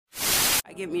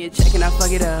I give me a check and I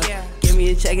fuck it up. Give me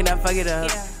a check and I fuck it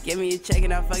up. Give me a check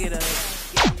and I fuck it up.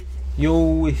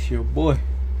 Yo, it's your boy.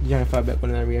 Johnny Five back with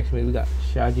another reaction video. We got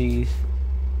Shy G's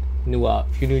new op.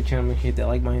 If you're new to the channel, make sure you hit that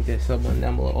like button, hit that sub button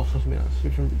down below. Also, be down the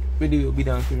description. Video will be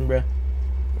down in the description, bro.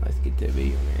 Let's get to the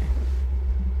video, man.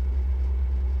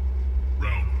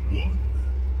 Round one,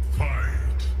 fight.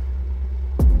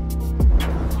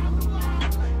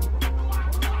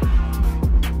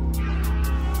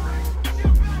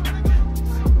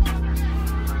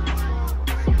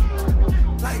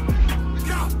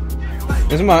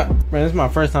 This is my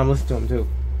first time listening to him too.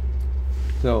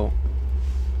 So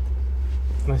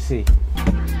let's see.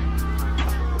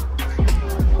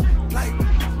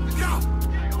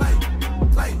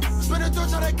 Spin a dirt,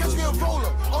 try to catch me a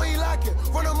roller. Oh, he like it,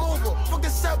 run him over. Fucking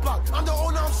setback. I'm the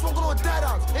owner, I'm smoking on that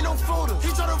out. Ain't no folder. He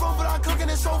try to run, but I'm cooking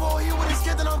this over. He with his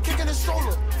kid, then I'm kicking his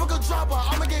shoulder. Fuck a dropper,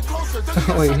 I'ma get closer.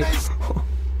 Wait,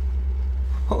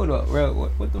 hold up, bro.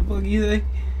 What the fuck you say?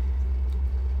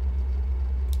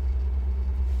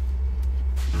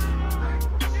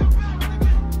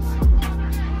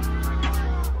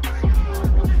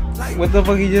 What the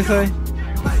fuck he just say?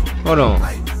 Hold on.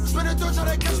 Spin a dirt,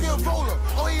 try to catch me a roller.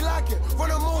 Oh, he like it, run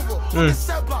him over. Fucking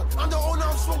setback. I'm the owner,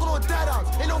 I'm smoking on that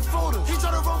out. Ain't no folder. He try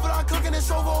to run, but I'm cooking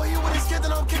this over. He with his kid,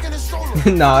 then I'm kicking his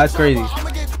shoulder. Nah, that's crazy.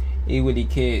 He with his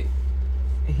kid.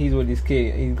 He's with his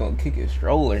kid. He's gonna kick his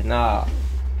stroller. Nah,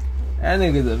 that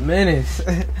nigga's a menace.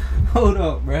 Hold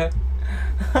up, bruh.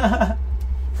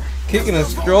 Kicking a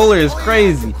stroller is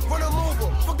crazy. Run him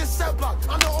over. Fucking setback.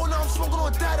 I'm the owner, I'm smoking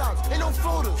on that out. Ain't no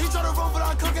folder. He try to run, but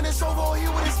I'm cooking this over. He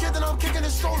with his kid, then I'm kicking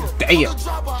his shoulder. Damn.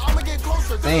 I'ma get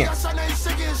closer. Damn. I'm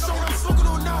smoking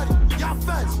on naughty. Y'all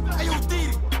feds. Hey, yo,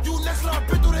 Didi. You next line,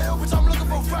 been through the hell, bitch. I'm looking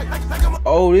for fight. Like I'm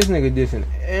Oh, this nigga dissing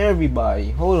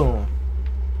everybody. Hold on.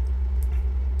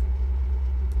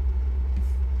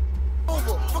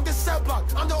 over. Fucking setback.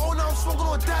 I'm the owner, I'm smoking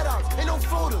on that out. Ain't no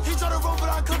folder. He try to run, but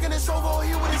I'm cooking this over.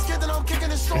 He with his kid, then I'm kicking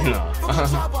his shoulder. Nah. Fucking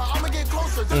chopper, I'ma get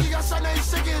closer. He got shot, now he's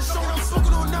shaking his shoulder. I'm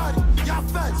smoking on naughty. Y'all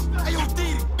feds. Hey, yo,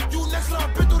 Didi. You next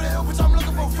line, been through the hell, bitch. I'm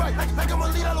looking for fight. Like I'm a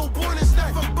lead, I don't boy in his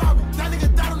neck. Fuck Bobby. That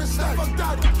nigga died on the stack. Fuck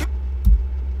Daddy.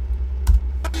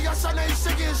 He got shot, now he's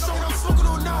shaking his shoulder. I'm smoking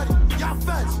on naughty. Y'all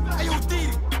feds. Hey, yo,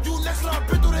 Didi. You next line,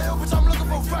 been through the hell, bitch. I'm looking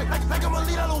for fight. Like I'm a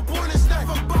lead, I don't boy in his neck.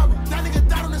 Fuck Bobby. That nigga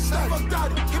died on the stack. Fuck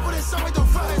Daddy. He put his son right the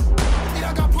fast. And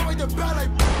I got put right the bad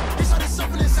like. He shot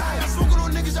himself in his eye. I'm smoking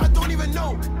on niggas I don't even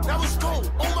know. That was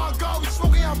cold. Oh my God, we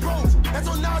smoking our bros. That's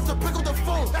on Nas to pick up the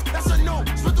phone. That's a no.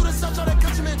 Spit through the sun, try to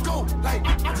catch him and go. Like,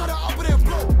 I try to up it and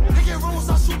blow. He get rumors,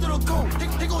 I shoot through the goal.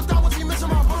 He gon' die once he missing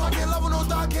my bro. I can't love with no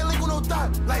die, can't link with no die.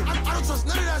 Like, I don't trust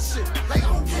none of that shit. Like, I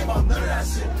don't care about none of that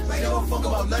shit. Like, I don't fuck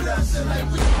about none of that shit. Like,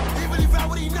 he really found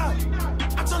what he not.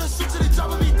 I try to shoot to the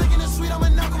job and be thinking it's sweet. I'ma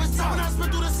knock off his top. When I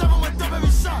spit through the 7, I'ma dump every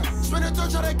shot. Spin a dirt,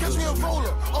 try to catch me a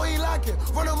roller. Oh, he like it,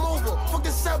 run him over.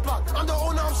 Fucking setback. I'm the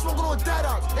owner, I'm smoking on that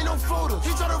out. Ain't no folder. He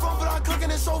try to run, but I'm cooking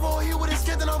this over. He with his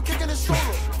kid, then I'm kicking his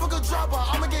shoulder. Fuck a dropper,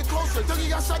 I'ma get closer. Dougie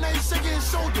got shot, now he's shaking his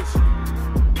shoulders.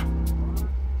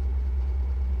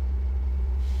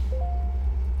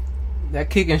 That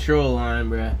kick and stroller line,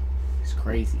 bruh, it's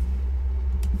crazy.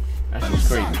 That's just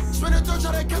crazy. Spin a dirt,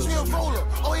 try to catch me a roller.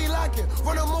 Oh, he like it,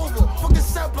 run him over. Fucking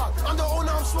setback. I'm the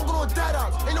owner, I'm smoking on that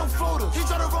out. Ain't no folder. He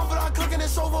try to run, but I'm cooking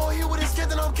this over. He with his kid,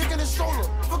 then I'm kicking his shoulder.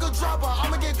 Fuck a dropper,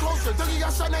 I'ma get closer. Dougie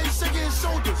got shot, now he's shaking his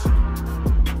shoulders.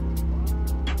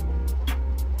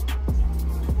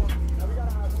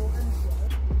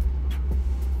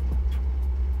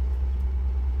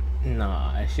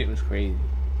 Nah, that shit was crazy.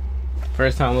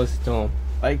 First time listening to him.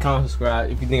 Like, comment, subscribe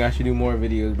if you think I should do more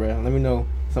videos, bro. Let me know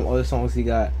some other songs he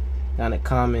got down in the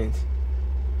comments.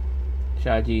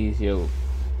 Shy G's, yo.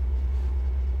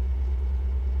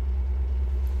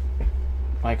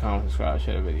 Like, comment, subscribe,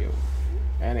 share the video.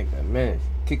 That nigga a menace.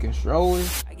 Kicking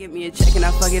strollers. I give me a check and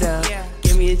I fuck it up.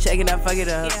 Give me a check and I fuck it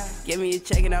up. Give me a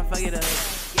check and I fuck it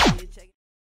up.